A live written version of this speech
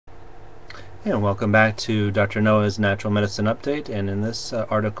And welcome back to Dr. Noah's Natural Medicine Update. And in this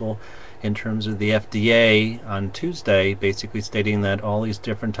article, in terms of the FDA on Tuesday, basically stating that all these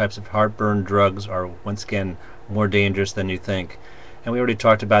different types of heartburn drugs are once again more dangerous than you think. And we already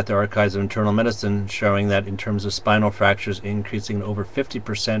talked about the Archives of Internal Medicine showing that in terms of spinal fractures increasing over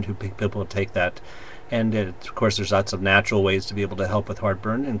 50% who people take that. And of course, there's lots of natural ways to be able to help with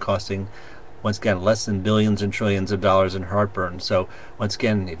heartburn and costing once again less than billions and trillions of dollars in heartburn. So once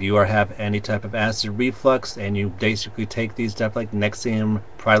again, if you have any type of acid reflux and you basically take these stuff like Nexium,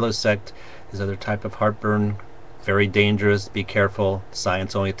 Prilosec, this other type of heartburn, very dangerous, be careful.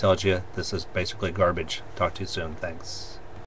 Science only tells you this is basically garbage. Talk to you soon. Thanks.